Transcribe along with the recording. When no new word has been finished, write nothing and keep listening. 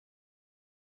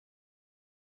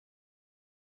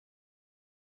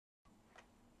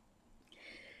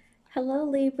Hello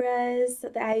Libras,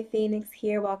 the Ivy Phoenix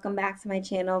here. Welcome back to my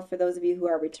channel. For those of you who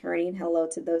are returning, hello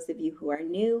to those of you who are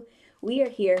new. We are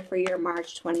here for your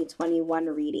March 2021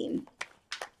 reading.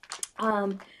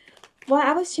 Well,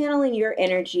 I was channeling your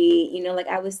energy, like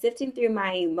I was sifting through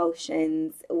my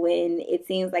emotions when it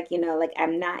seems like, like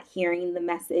I'm not hearing the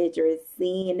message or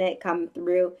seeing it come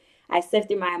through. I sift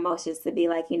through my emotions to be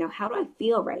like, how do I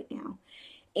feel right now?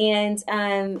 And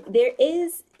there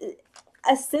is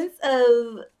a sense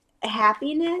of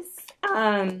happiness,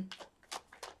 but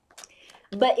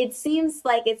it seems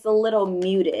like it's a little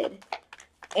muted.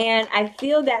 And I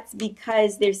feel that's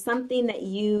because there's something that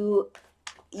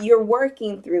you're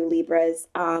working through, Libras.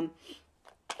 I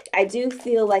do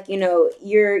feel like,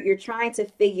 you're trying to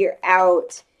figure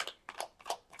out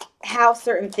how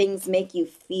certain things make you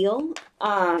feel.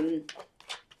 But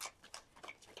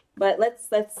let's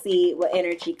see what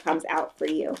energy comes out for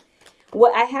you.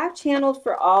 What I have channeled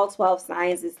for all 12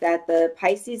 signs is that the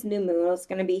Pisces new moon is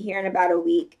going to be here in about a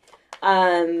week.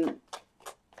 Is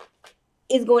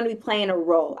going to be playing a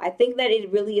role. I think that it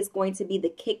really is going to be the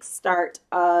kickstart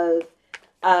of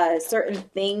certain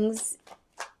things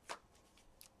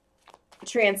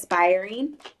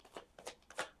transpiring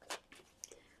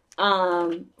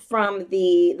from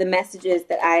the messages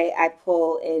that I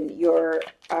pull in your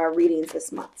readings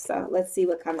this month. So let's see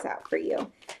what comes out for you.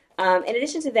 In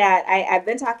addition to that, I've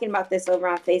been talking about this over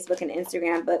on Facebook and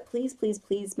Instagram, but please, please,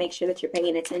 please make sure that you're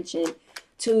paying attention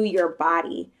to your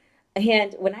body.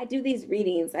 And when I do these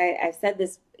readings, I've said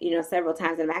this, several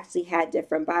times, and I've actually had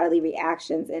different bodily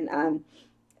reactions in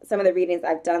some of the readings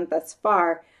I've done thus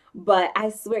far. But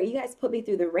I swear, you guys put me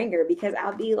through the ringer because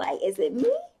I'll be like, is it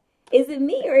me? Is it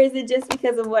me, or is it just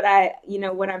because of what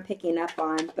what I'm picking up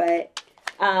on? But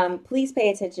please pay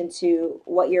attention to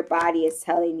what your body is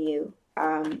telling you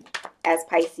as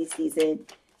Pisces season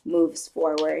moves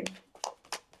forward.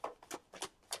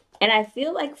 And I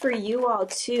feel like for you all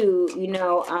too,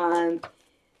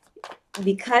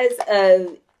 because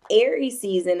of Aries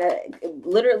season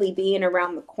literally being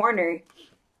around the corner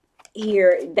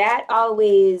here, that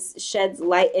always sheds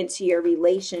light into your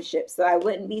relationship. So I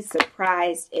wouldn't be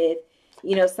surprised if,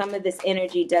 some of this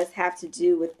energy does have to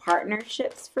do with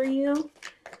partnerships for you.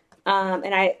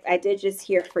 And I did just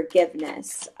hear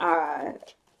forgiveness,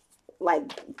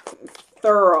 like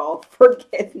thorough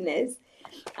forgiveness,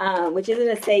 which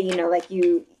isn't to say, like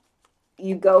you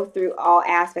go through all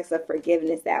aspects of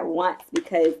forgiveness at once,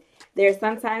 because there's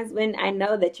sometimes when I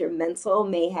know that your mental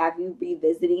may have you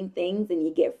revisiting things and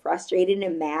you get frustrated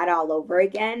and mad all over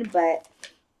again, but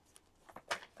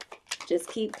just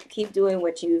keep doing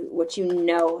what you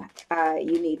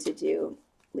you need to do,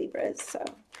 Libras. So,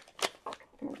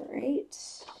 all right.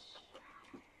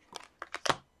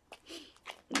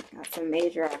 Got some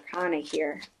major arcana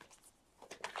here.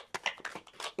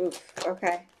 Oof,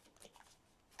 okay.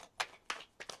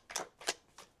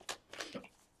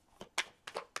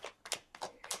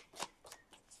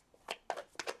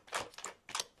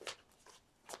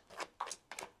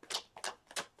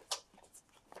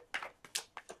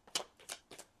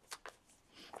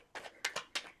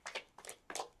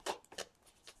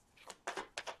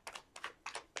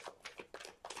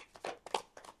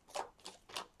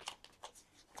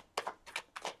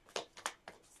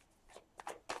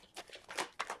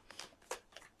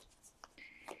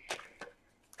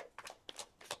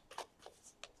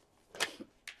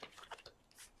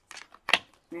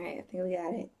 All right, I think we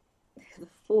got it. The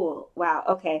Fool. Wow,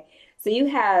 okay. So you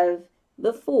have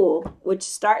the Fool, which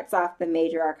starts off the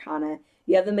major arcana.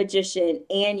 You have the Magician,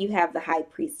 and you have the High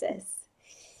Priestess.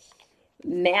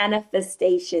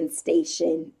 Manifestation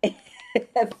station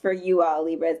for you all,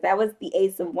 Libras. That was the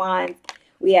Ace of Wands.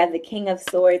 We have the King of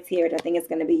Swords here, which I think is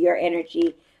going to be your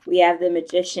energy. We have the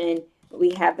Magician. We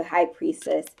have the High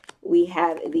Priestess. We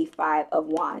have the Five of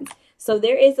Wands. So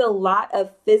there is a lot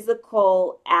of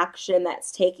physical action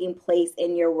that's taking place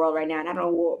in your world right now. And I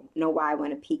don't know why I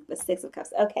want to peek, but Six of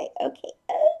Cups. Okay.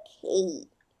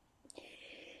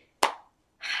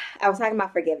 I was talking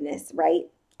about forgiveness, right?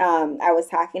 I was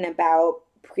talking about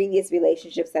previous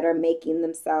relationships that are making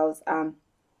themselves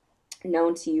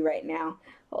known to you right now.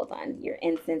 Hold on. Your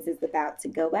incense is about to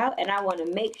go out, and I want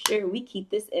to make sure we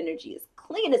keep this energy as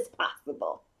clean as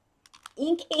possible.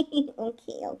 Okay.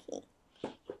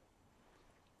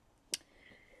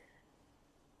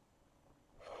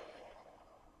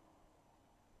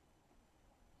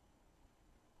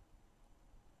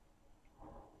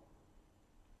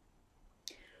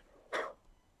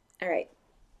 All right.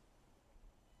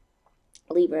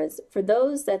 Libras, for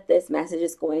those that this message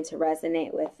is going to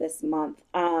resonate with this month,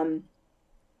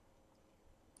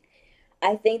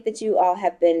 I think that you all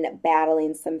have been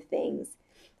battling some things.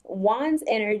 Wands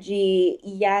energy,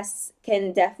 yes,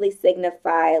 can definitely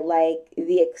signify like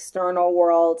the external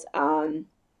world,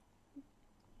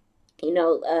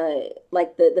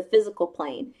 like the physical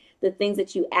plane, the things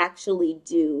that you actually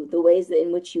do, the ways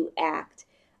in which you act,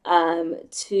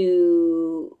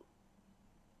 to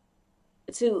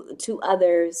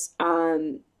others,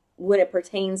 when it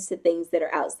pertains to things that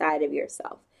are outside of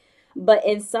yourself. But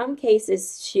in some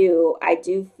cases too, I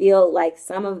do feel like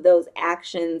some of those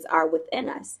actions are within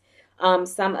us.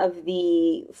 Some of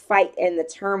the fight and the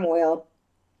turmoil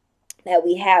that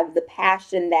we have, the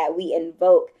passion that we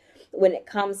invoke when it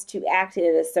comes to acting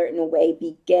in a certain way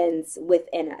begins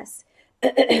within us.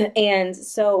 And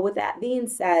so, with that being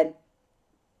said,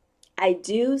 I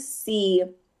do see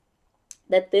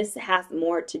that this has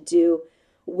more to do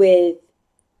with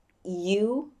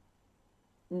you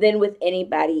than with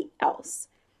anybody else.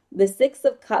 The Six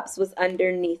of Cups was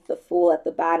underneath the Fool at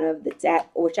the bottom of the deck,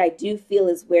 which I do feel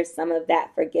is where some of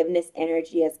that forgiveness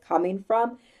energy is coming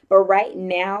from. But right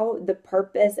now, the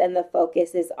purpose and the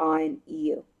focus is on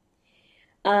you.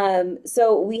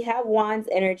 So we have Wands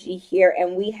energy here,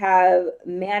 and we have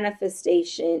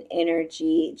manifestation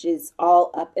energy just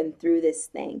all up and through this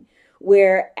thing.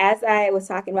 Where, as I was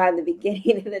talking about in the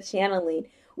beginning of the channeling,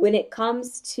 when it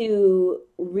comes to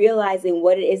realizing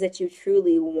what it is that you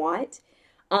truly want,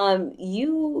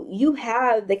 you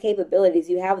have the capabilities,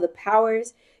 you have the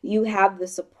powers, you have the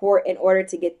support in order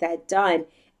to get that done.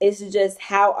 It's just,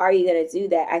 how are you going to do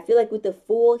that? I feel like with the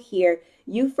Fool here,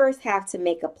 you first have to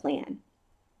make a plan,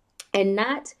 and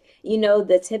not,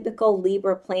 the typical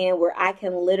Libra plan where I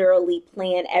can literally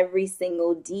plan every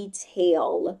single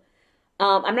detail.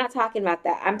 I'm not talking about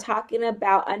that. I'm talking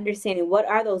about understanding, what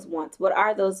are those wants? What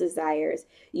are those desires?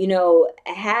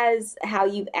 Has how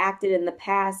you've acted in the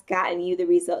past gotten you the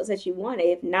results that you wanted?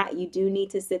 If not, you do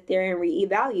need to sit there and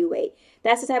reevaluate.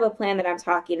 That's the type of plan that I'm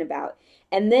talking about.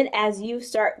 And then as you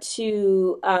start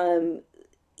to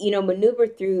maneuver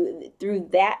through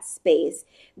that space,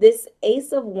 this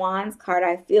Ace of Wands card,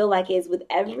 I feel like, is with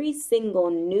every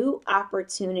single new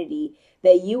opportunity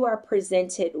that you are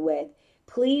presented with,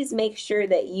 please make sure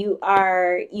that you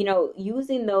are,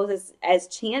 using those as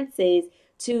chances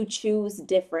to choose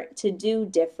different, to do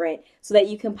different, so that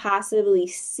you can possibly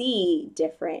see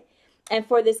different. And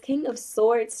for this King of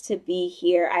Swords to be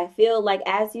here, I feel like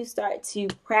as you start to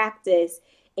practice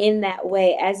in that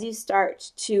way, as you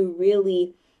start to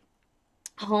really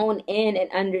hone in and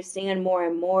understand more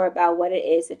and more about what it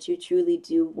is that you truly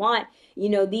do want,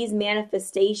 these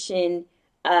manifestation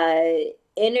uh,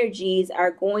 energies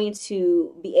are going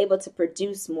to be able to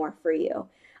produce more for you.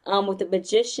 With the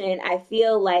Magician, I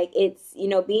feel like it's,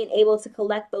 being able to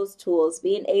collect those tools,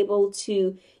 being able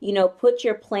to, put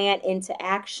your plan into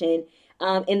action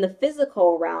in the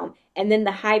physical realm. And then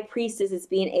the High Priestess is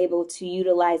being able to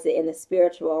utilize it in the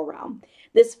spiritual realm.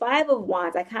 This Five of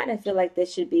Wands, I kind of feel like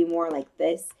this should be more like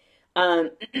this,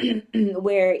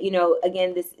 where,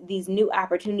 again, these new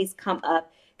opportunities come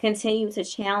up. Continue to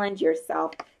challenge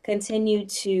yourself. Continue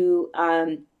to,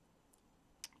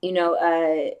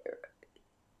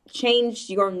 change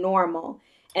your normal.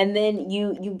 And then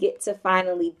you get to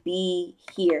finally be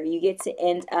here. You get to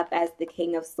end up as the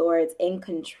King of Swords, in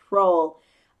control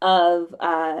of,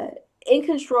 in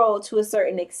control to a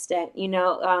certain extent,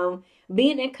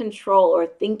 being in control, or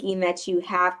thinking that you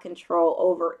have control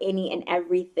over any and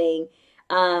everything,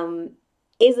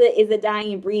 is a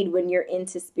dying breed when you're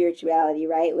into spirituality,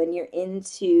 right? When you're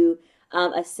into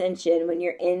ascension, when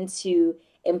you're into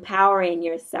empowering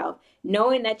yourself,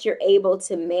 knowing that you're able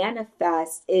to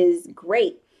manifest is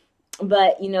great.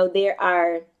 But there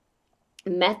are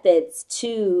methods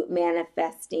to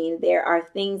manifesting. There are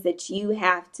things that you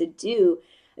have to do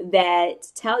that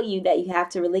tell you that you have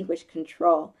to relinquish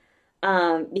control,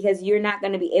 because you're not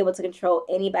going to be able to control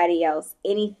anybody else,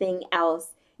 anything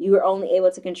else. You are only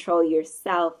able to control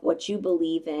yourself, what you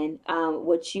believe in,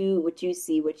 what you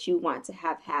see, what you want to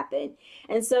have happen.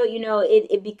 And so,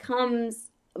 it becomes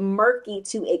murky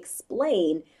to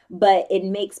explain, but it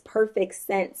makes perfect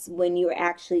sense when you're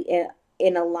actually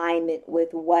in alignment with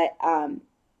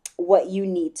what you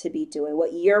need to be doing,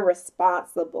 what you're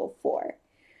responsible for.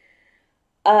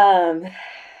 Um,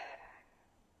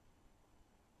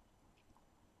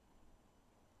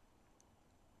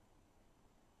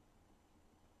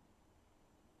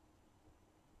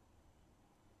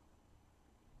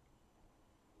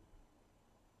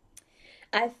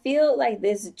 I feel like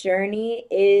this journey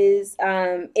is,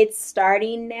 it's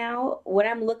starting now. When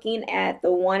I'm looking at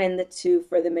the one and the two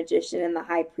for the Magician and the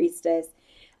High Priestess,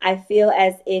 I feel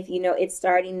as if, it's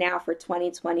starting now for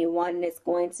 2021, and it's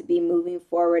going to be moving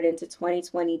forward into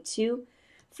 2022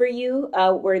 for you,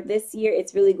 where this year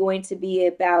it's really going to be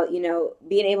about,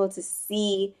 being able to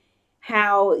see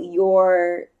how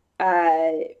your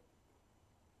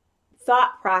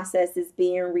thought process is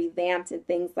being revamped and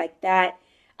things like that,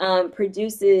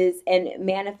 produces and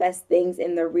manifests things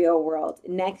in the real world.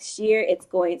 Next year, it's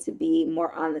going to be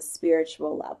more on the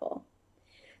spiritual level.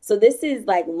 So this is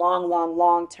like long, long,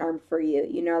 long term for you.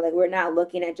 Like we're not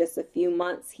looking at just a few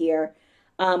months here,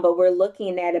 but we're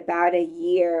looking at about a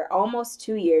year, almost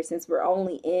 2 years, since we're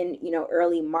only in,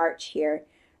 early March here.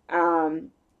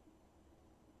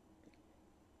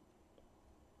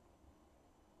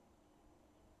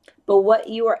 But what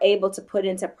you are able to put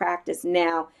into practice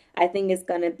now, I think is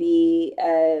going to be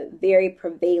very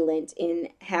prevalent in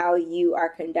how you are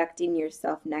conducting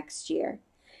yourself next year.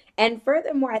 And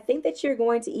furthermore, I think that you're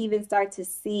going to even start to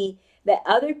see that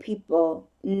other people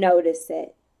notice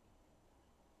it.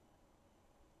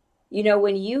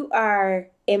 When you are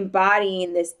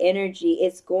embodying this energy,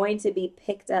 it's going to be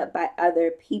picked up by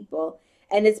other people.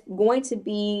 And it's going to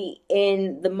be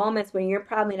in the moments when you're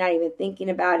probably not even thinking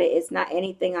about it. It's not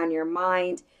anything on your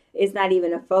mind. It's not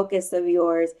even a focus of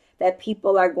yours, that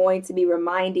people are going to be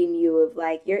reminding you of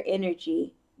like your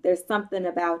energy. There's something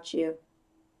about you.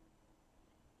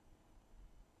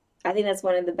 I think that's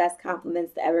one of the best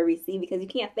compliments to ever receive, because you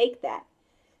can't fake that.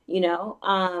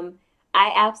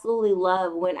 I absolutely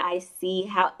love when I see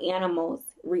how animals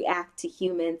react to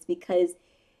humans, because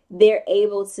they're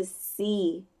able to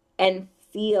see and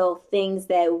feel things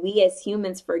that we as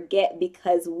humans forget,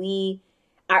 because we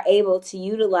are able to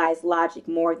utilize logic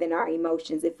more than our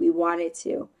emotions if we wanted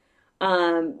to.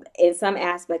 In some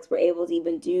aspects, we're able to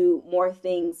even do more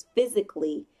things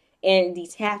physically and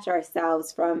detach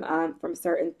ourselves from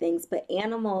certain things. But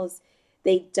animals,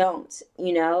 they don't.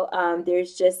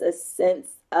 There's just a sense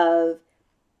of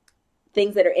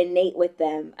things that are innate with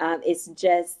them. It's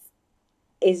just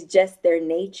their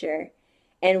nature,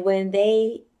 and when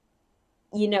they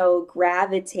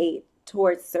gravitate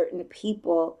towards certain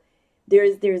people,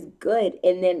 there's good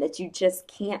in them that you just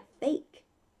can't fake.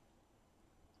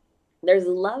 There's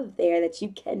love there that you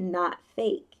cannot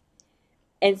fake.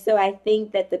 And so I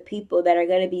think that the people that are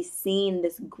going to be seeing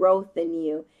this growth in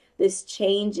you, this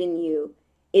change in you,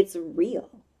 it's real.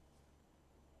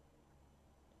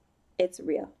 It's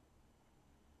real.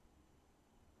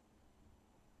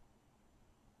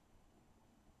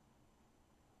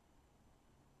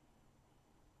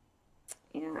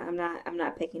 Yeah, I'm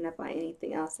not picking up on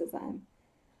anything else as I'm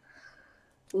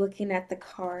looking at the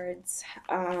cards.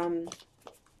 And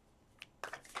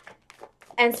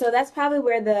so that's probably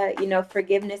where the,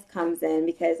 forgiveness comes in,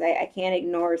 because I can't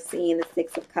ignore seeing the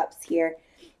Six of Cups here.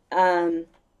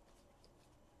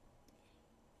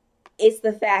 It's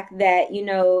the fact that,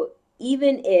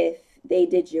 even if they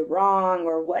did you wrong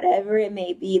or whatever it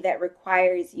may be, that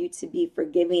requires you to be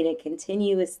forgiving and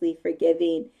continuously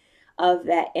forgiving of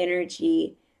that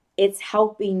energy, it's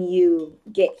helping you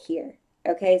get here.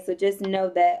 Okay, so just know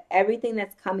that everything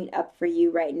that's coming up for you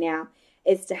right now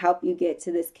is to help you get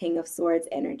to this King of Swords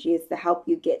energy. It's to help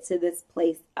you get to this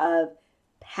place of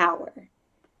power,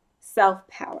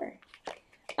 self-power.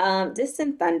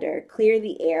 Distant thunder, clear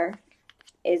the air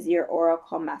is your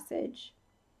oracle message.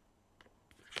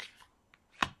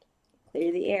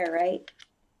 Clear the air, right?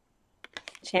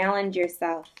 Challenge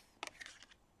yourself.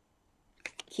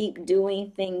 Keep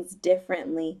doing things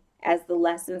differently as the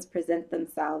lessons present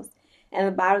themselves. And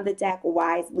the bottom of the deck,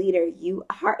 wise leader, you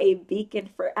are a beacon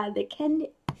for others. Can't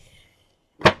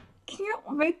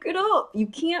make it up. You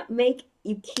cannot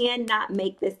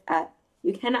make this up.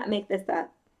 You cannot make this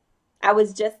up. I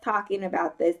was just talking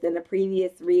about this in a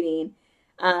previous reading.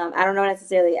 I don't know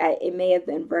necessarily, it may have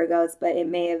been Virgos, but it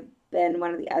may have been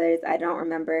one of the others. I don't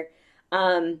remember.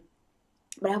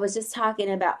 But I was just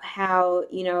talking about how,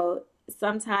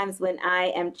 sometimes when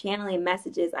I am channeling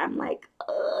messages, I'm like,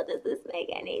 oh, does this make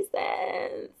any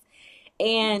sense?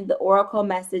 And the oracle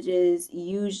messages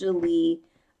usually,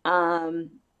 okay,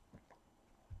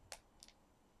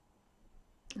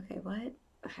 what?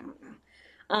 I don't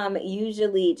know.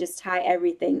 Usually just tie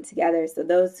everything together. So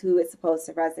those who it's supposed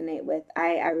to resonate with,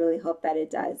 I really hope that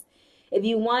it does. If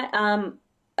you want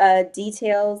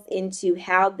details into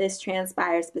how this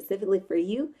transpires specifically for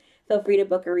you, feel free to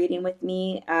book a reading with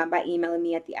me by emailing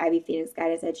me at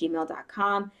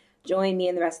theivyphoenixguidance@gmail.com. Join me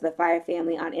and the rest of the Fire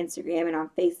family on Instagram and on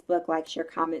Facebook. Like, share,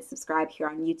 comment, subscribe here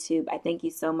on YouTube. I thank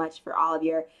you so much for all of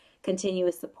your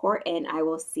continuous support, and I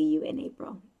will see you in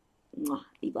April. Mwah.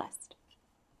 Be blessed.